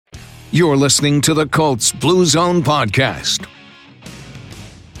You're listening to the Colts Blue Zone podcast.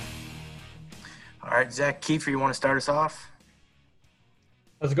 All right, Zach Kiefer, you want to start us off?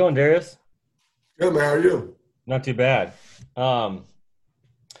 How's it going, Darius? Good, man. How are you? Not too bad. I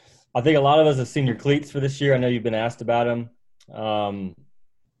think a lot of us have seen your cleats for this year. I know you've been asked about them.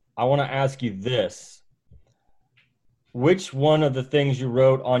 I want to ask you this. Which one of the things you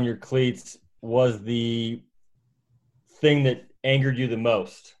wrote on your cleats was the thing that angered you the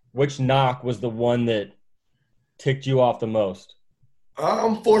most? Which knock was the one that ticked you off the most?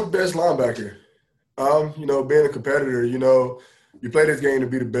 I'm fourth best linebacker. Being a competitor, you play this game to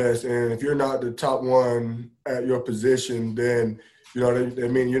be the best. And if you're not the top one at your position, then, that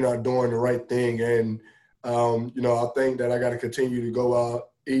means you're not doing the right thing. And, I think that I got to continue to go out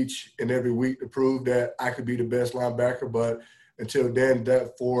each and every week to prove that I could be the best linebacker. But until then,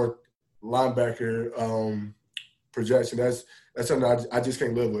 that fourth linebacker projection, that's something I just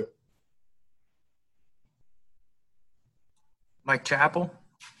can't live with. Mike Chappell?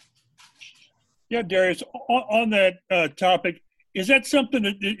 Yeah, Darius, on that topic, is that something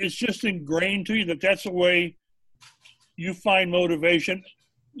that is just ingrained to you, that that's the way you find motivation?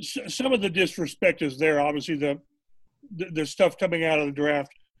 Some of the disrespect is there, obviously, the stuff coming out of the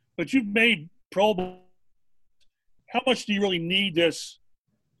draft. But you've made Pro Bowl. How much do you really need this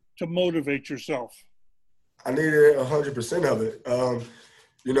to motivate yourself? I needed 100% of it.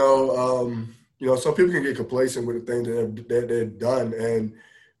 Some people can get complacent with the things that they've done. And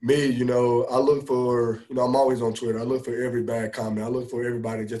me, I look for, I'm always on Twitter. I look for every bad comment. I look for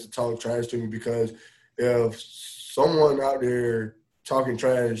everybody just to talk trash to me, because if someone out there talking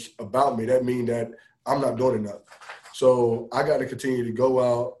trash about me, that means that I'm not doing enough. So I got to continue to go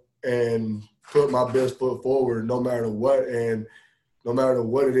out and put my best foot forward no matter what. And no matter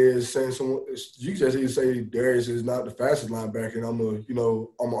what it is, saying someone, you just either say Darius is not the fastest linebacker, and I'm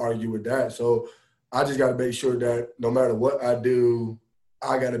gonna argue with that. So I just got to make sure that no matter what I do,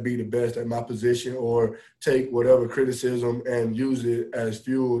 I got to be the best at my position, or take whatever criticism and use it as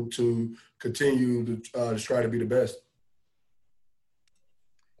fuel to continue to try to be the best.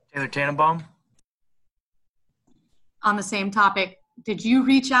 Taylor Tannenbaum? On the same topic, did you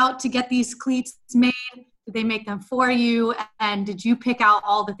reach out to get these cleats made? Did they make them for you? And did you pick out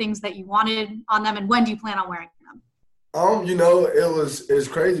all the things that you wanted on them? And when do you plan on wearing them? It's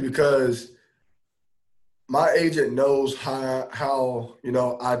crazy because my agent knows how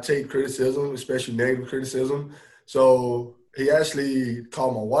I take criticism, especially negative criticism. So he actually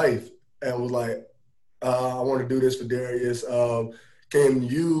called my wife and was like, I want to do this for Darius. Can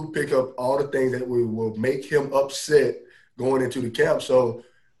you pick up all the things that will make him upset going into the camp? So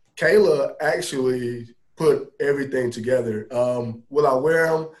Kayla actually put everything together. Will I wear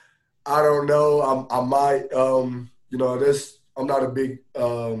them? I don't know. I might. I'm not a big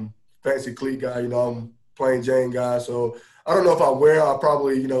fancy cleat guy. I'm plain Jane guy. So I don't know if I wear them. I'll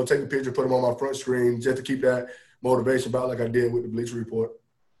probably, take a picture, put them on my front screen just to keep that motivation about, like I did with the Bleacher Report.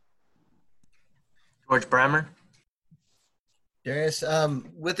 George Brammer? Darius,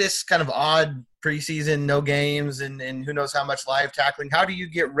 with this kind of odd preseason, no games, and who knows how much live tackling, how do you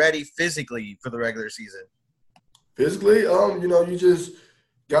get ready physically for the regular season? Physically, you just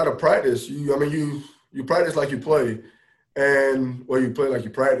got to practice. You practice like you play, you play like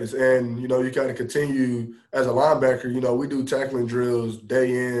you practice. And, you got to continue as a linebacker. We do tackling drills day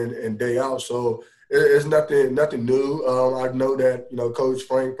in and day out. So it's nothing new. I know that, Coach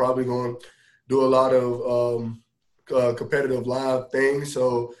Frank probably going to do a lot of competitive live things.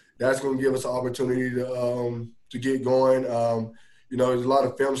 So that's going to give us an opportunity to get going. There's a lot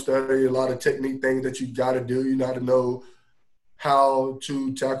of film study, a lot of technique things that you got to do. You got to know how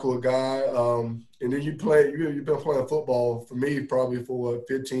to tackle a guy. And then you've been playing football for me probably for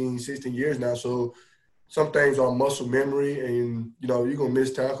 15, 16 years now. So some things are muscle memory, and, you're going to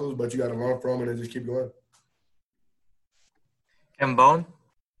miss tackles, but you got to learn from it and just keep going. Kevin Bone?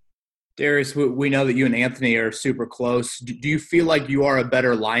 Darius, we know that you and Anthony are super close. Do you feel like you are a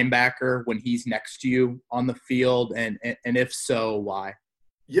better linebacker when he's next to you on the field? And if so, why?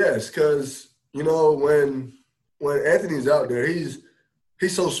 Yes, because, when Anthony's out there, he's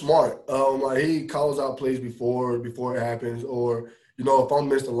so smart. He calls out plays before it happens. Or, if I'm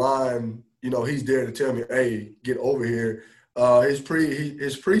missed a line, he's there to tell me, hey, get over here. His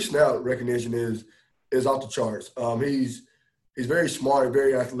pre-snap recognition is off the charts. He's very smart,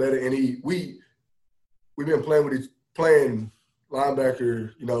 very athletic, and we've been playing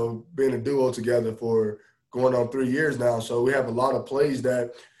linebacker, being a duo together for going on 3 years now. So we have a lot of plays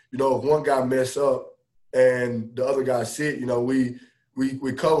that, if one guy mess up and the other guy sit, we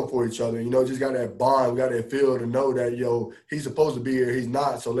we cover for each other. Just got that bond, we got that feel to know that he's supposed to be here, he's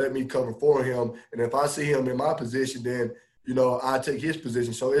not. So let me cover for him. And if I see him in my position, then I take his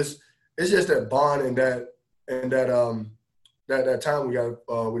position. So it's just that bond and that time we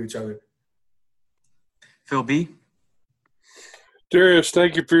got with each other. Phil B. Darius,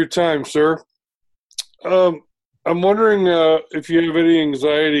 thank you for your time, sir. I'm wondering if you have any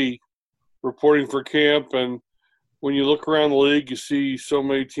anxiety reporting for camp, and when you look around the league, you see so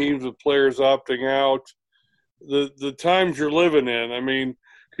many teams with players opting out. The times you're living in, I mean,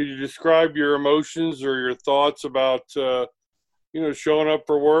 could you describe your emotions or your thoughts about, showing up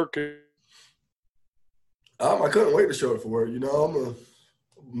for work? I couldn't wait to show up for work. I'm a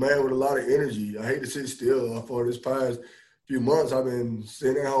man with a lot of energy. I hate to sit still. For this past few months, I've been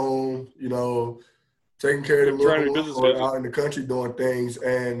sitting at home, taking care of the little or out in the country doing things.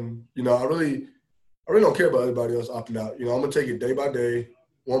 And, I really don't care about everybody else opting out. I'm going to take it day by day,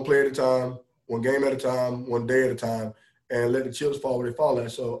 one play at a time, one game at a time, one day at a time, and let the chips fall where they fall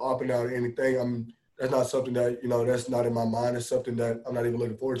at. So opting out of anything, that's not something that, that's not in my mind. It's something that I'm not even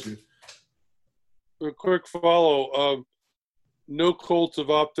looking forward to. A quick follow. No Colts have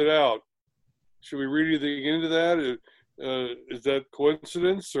opted out. Should we read anything into that? Is that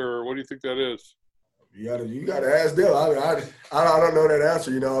coincidence, or what do you think that is? You gotta ask them. I don't know that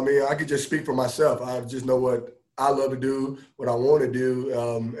answer. I could just speak for myself. I just know what I love to do, what I want to do,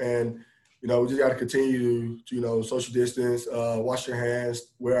 and we just got to continue to social distance, wash your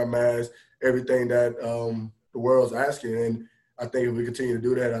hands, wear a mask, everything that the world's asking. And I think if we continue to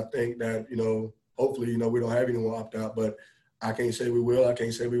do that, I think that hopefully we don't have anyone opt out. But I can't say we will. I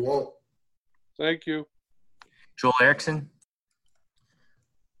can't say we won't. Thank you. Joel Erickson.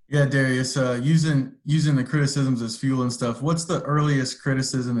 Yeah, Darius, using the criticisms as fuel and stuff, what's the earliest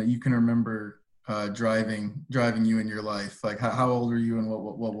criticism that you can remember driving you in your life? Like, how old were you and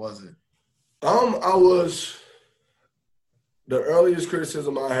what was it? The earliest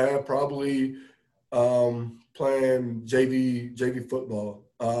criticism I had probably playing JV football.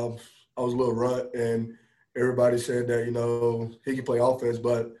 I was a little runt, and everybody said that, he could play offense,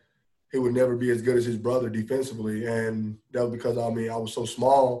 but he would never be as good as his brother defensively. And that was because, I was so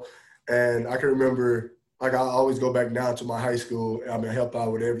small. And I can remember, I always go back now to my high school. I help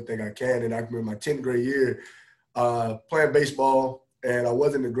out with everything I can. And I can remember my 10th grade year playing baseball, and I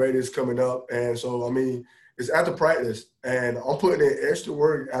wasn't the greatest coming up. And so, it's after practice, and I'm putting in extra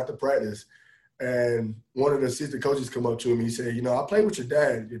work after practice. And one of the assistant coaches come up to me. He said, I played with your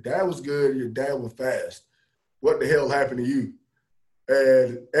dad. Your dad was good. Your dad was fast. What the hell happened to you?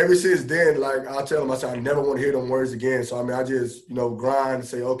 And ever since then, I'll tell him, I said, I never want to hear them words again. So, I just, grind and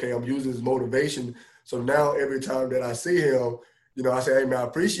say, okay, I'm using this motivation. So now every time that I see him, I say, hey, man, I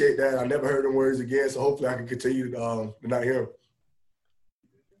appreciate that. I never heard them words again. So hopefully I can continue to not hear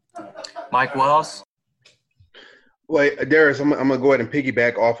them. Mike Wells. Well, Darius, I'm going to go ahead and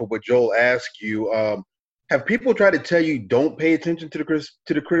piggyback off of what Joel asked you. Have people tried to tell you don't pay attention to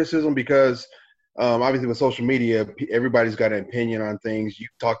the criticism? Because obviously with social media, everybody's got an opinion on things.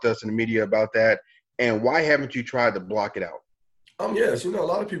 You've talked to us in the media about that. And why haven't you tried to block it out? Yes, a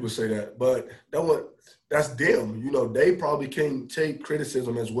lot of people say that, but that's them. They probably can't take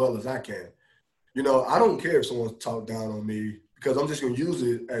criticism as well as I can. I don't care if someone talk down on me, because I'm just going to use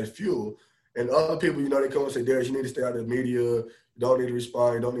it as fuel. And other people, they come and say, Darius, you need to stay out of the media. You don't need to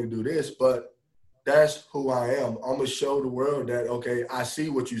respond. You don't need to do this. But that's who I am. I'm going to show the world that, okay, I see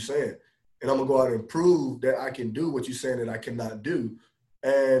what you're saying. And I'm going to go out and prove that I can do what you're saying that I cannot do.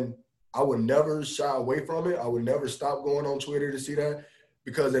 And I would never shy away from it. I would never stop going on Twitter to see that,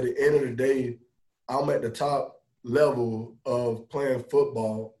 because at the end of the day, I'm at the top level of playing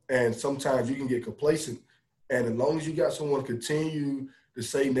football. And sometimes you can get complacent. And as long as you got someone continue to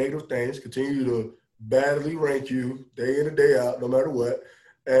say negative things, continue to badly rank you day in and day out, no matter what.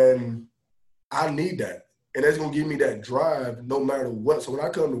 And I need that. And that's going to give me that drive no matter what. So when I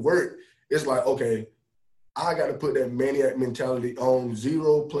come to work, it's like, okay, I got to put that maniac mentality on,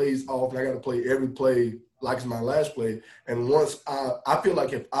 0 plays off, and I got to play every play like it's my last play. And once I feel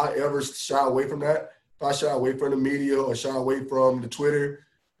like if I ever shy away from that, if I shy away from the media or shy away from the Twitter,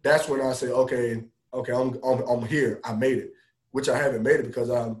 that's when I say, okay, I'm here. I made it. Which I haven't made it, because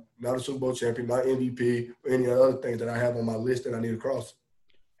I'm not a Super Bowl champion, not MVP, or any other things that I have on my list that I need to cross.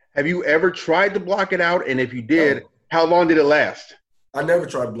 Have you ever tried to block it out? And if you did, how long did it last? I never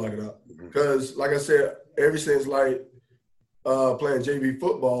tried to block it out, because, like I said, ever since playing JV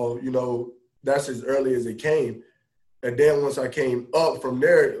football, that's as early as it came. And then once I came up from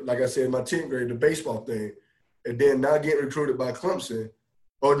there, like I said, my 10th grade, the baseball thing, and then now getting recruited by Clemson,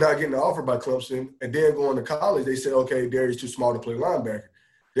 or not getting an offer by Clemson, and then going to college, they said, okay, Darius too small to play linebacker.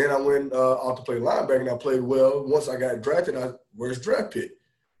 Then I went off to play linebacker, and I played well. Once I got drafted, where's draft pick?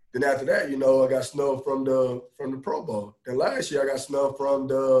 Then after that, I got snubbed from the Pro Bowl. Then last year, I got snubbed from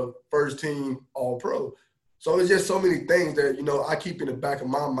the first team All-Pro. So it's just so many things that, I keep in the back of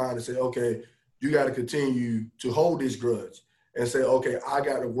my mind and say, okay, you got to continue to hold this grudge and say, okay, I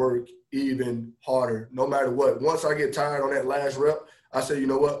got to work even harder no matter what. Once I get tired on that last rep, I say, you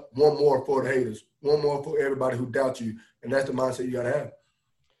know what, one more for the haters, one more for everybody who doubts you. And that's the mindset you got to have.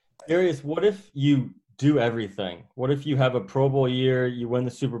 Darius, what if you do everything? What if you have a Pro Bowl year, you win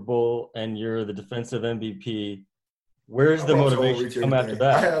the Super Bowl, and you're the defensive MVP? Where's the motivation to come after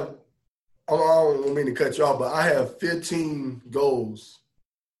that? I don't mean to cut you off, but I have 15 goals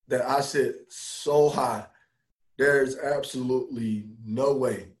that I set so high. There's absolutely no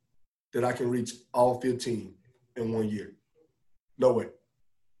way that I can reach all 15 in 1 year. No way.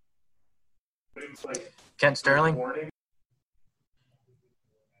 Kent Sterling.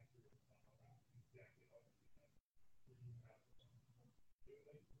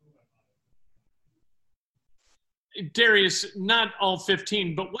 Darius, not all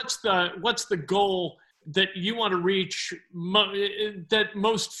 15, but what's the goal that you want to reach that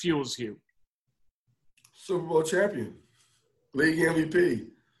most fuels you? Super Bowl champion, league MVP.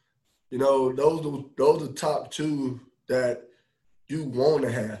 Those are the top two that you want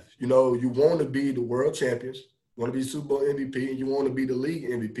to have. You want to be the world champions, you want to be Super Bowl MVP, and you want to be the league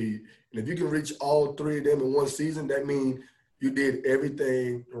MVP. And if you can reach all three of them in one season, that means you did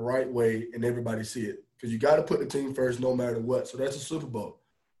everything the right way and everybody see it. Because you got to put the team first no matter what. So that's a Super Bowl.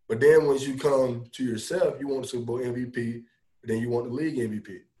 But then once you come to yourself, you want the Super Bowl MVP, and then you want the league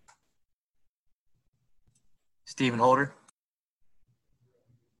MVP. Stephen Holder.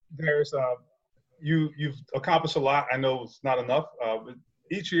 Darius, you've accomplished a lot. I know it's not enough. But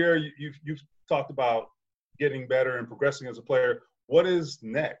each year you've talked about getting better and progressing as a player. What is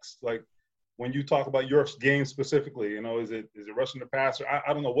next? Like when you talk about your game specifically, is it rushing the passer?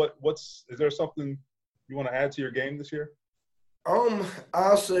 I don't know. Is there something you want to add to your game this year?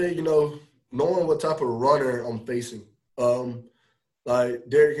 I'll say, knowing what type of runner I'm facing. Like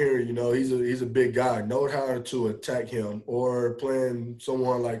Derrick Henry, he's a big guy. Know how to attack him, or playing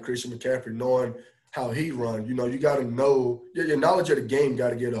someone like Christian McCaffrey, knowing how he runs. You got to know your knowledge of the game.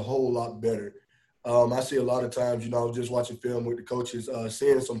 Got to get a whole lot better. I see a lot of times, just watching film with the coaches,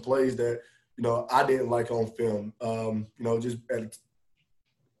 seeing some plays that I didn't like on film. Just at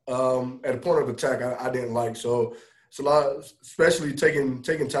a point of attack, I didn't like. So it's a lot, especially taking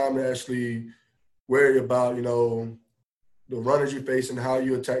time to actually worry about, the runners you face and how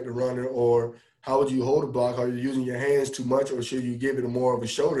you attack the runner, or how would you hold a block? Are you using your hands too much, or should you give it more of a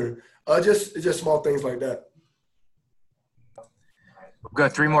shoulder? It's just small things like that. We've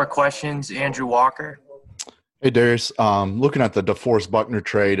got three more questions. Andrew Walker. Hey, Darius. Looking at the DeForest Buckner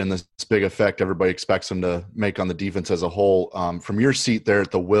trade and this big effect everybody expects him to make on the defense as a whole, from your seat there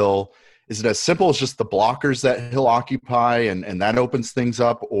at the Will, is it as simple as just the blockers that he'll occupy and that opens things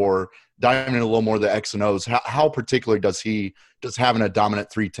up, or diving in a little more of the X and O's? How particular does having a dominant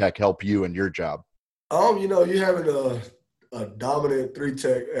three tech help you in your job? You having a dominant three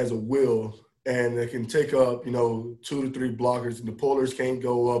tech as a Will, and they can take up, 2 to 3 blockers, and the pullers can't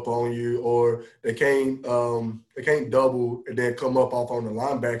go up on you, or they can't double and then come up off on the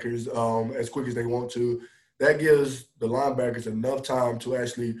linebackers as quick as they want to. That gives the linebackers enough time to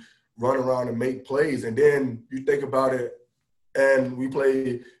actually run around and make plays. And then you think about it, and we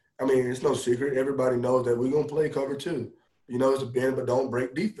play. It's no secret. Everybody knows that we're gonna play cover 2. It's a bend but don't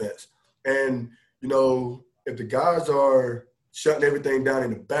break defense. And if the guys are shutting everything down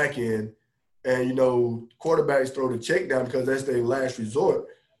in the back end, and, quarterbacks throw the check down because that's their last resort,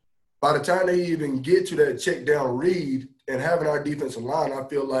 by the time they even get to that check down read and having our defensive line, I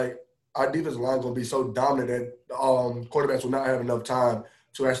feel like our defensive line is going to be so dominant that quarterbacks will not have enough time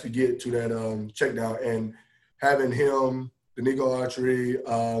to actually get to that check down. And having him, Danico Archery,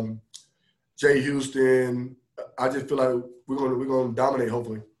 Jay Houston, I just feel like we're going to dominate,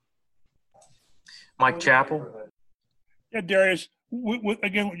 hopefully. Mike Chappell. Yeah, Darius.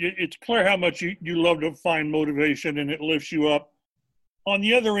 Again, it's clear how much you love to find motivation, and it lifts you up. On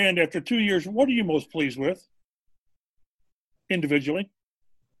the other end, after 2 years, what are you most pleased with individually?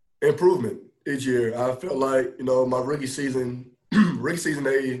 Improvement each year. I felt like, my rookie season, they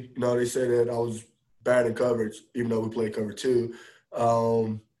said that I was bad in coverage, even though we played cover 2.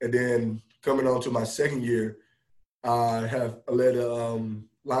 And then coming on to my second year, I led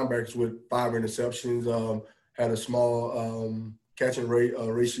linebackers with 5 interceptions, had a small catching rate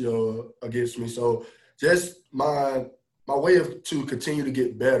ratio against me. So just my my way to continue to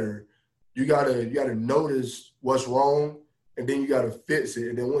get better, you gotta notice what's wrong, and then you gotta fix it.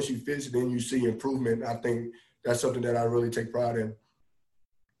 And then once you fix it, then you see improvement. I think that's something that I really take pride in.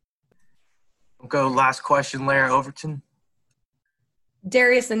 We'll go last question, Larry Overton.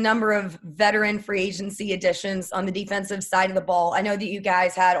 Darius, a number of veteran free agency additions on the defensive side of the ball. I know that you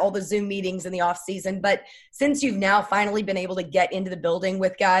guys had all the Zoom meetings in the offseason, but since you've now finally been able to get into the building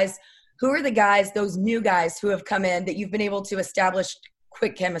with guys, who are the guys, those new guys who have come in that you've been able to establish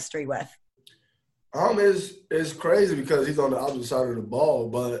quick chemistry with? It's crazy because he's on the opposite side of the ball,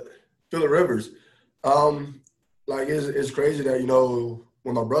 but Phillip Rivers, it's crazy that, you know,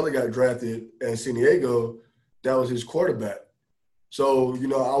 when my brother got drafted in San Diego, that was his quarterback. So, you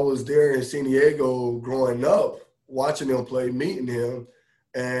know, I was there in San Diego growing up, watching him play, meeting him,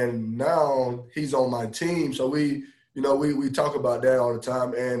 and now he's on my team. So we talk about that all the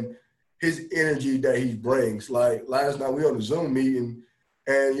time, and his energy that he brings. Like last night we on a Zoom meeting,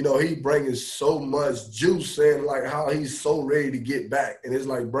 and, you know, he brings so much juice, and like how he's so ready to get back. And it's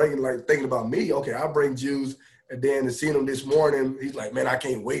like thinking about me, okay, I bring juice. And then to see him this morning, he's like, man, I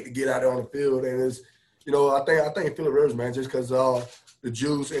can't wait to get out there on the field. And it's, you know, I think Phillip Rivers, man, just because the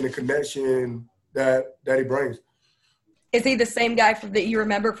juice and the connection that he brings. Is he the same guy that you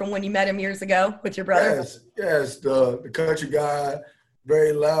remember from when you met him years ago with your brother? Yes, the country guy,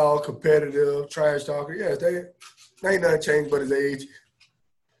 very loud, competitive, trash talker. Yes, they ain't nothing changed but his age.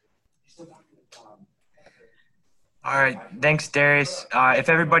 All right. Thanks, Darius. If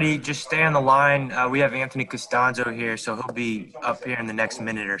everybody just stay on the line, we have Anthony Castonzo here, so he'll be up here in the next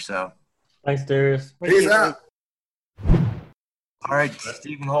minute or so. Thanks, Darius. Peace out. All right,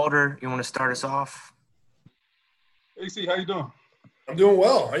 Stephen Holder, you want to start us off? AC, how you doing? I'm doing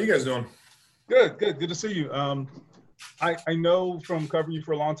well. How you guys doing? Good to see you. I know from covering you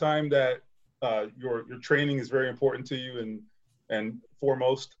for a long time that your training is very important to you and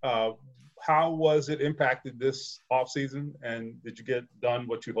foremost. How was it impacted this offseason, and did you get done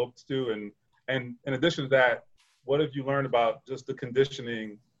what you hoped to do? And in addition to that, what have you learned about just the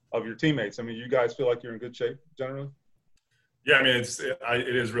conditioning of your teammates? I mean, you guys feel like you're in good shape generally? Yeah, I mean,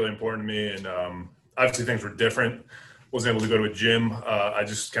 it is really important to me, and obviously things were different. Wasn't able to go to a gym. I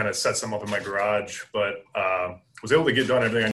just kind of set some up in my garage, but was able to get done everything I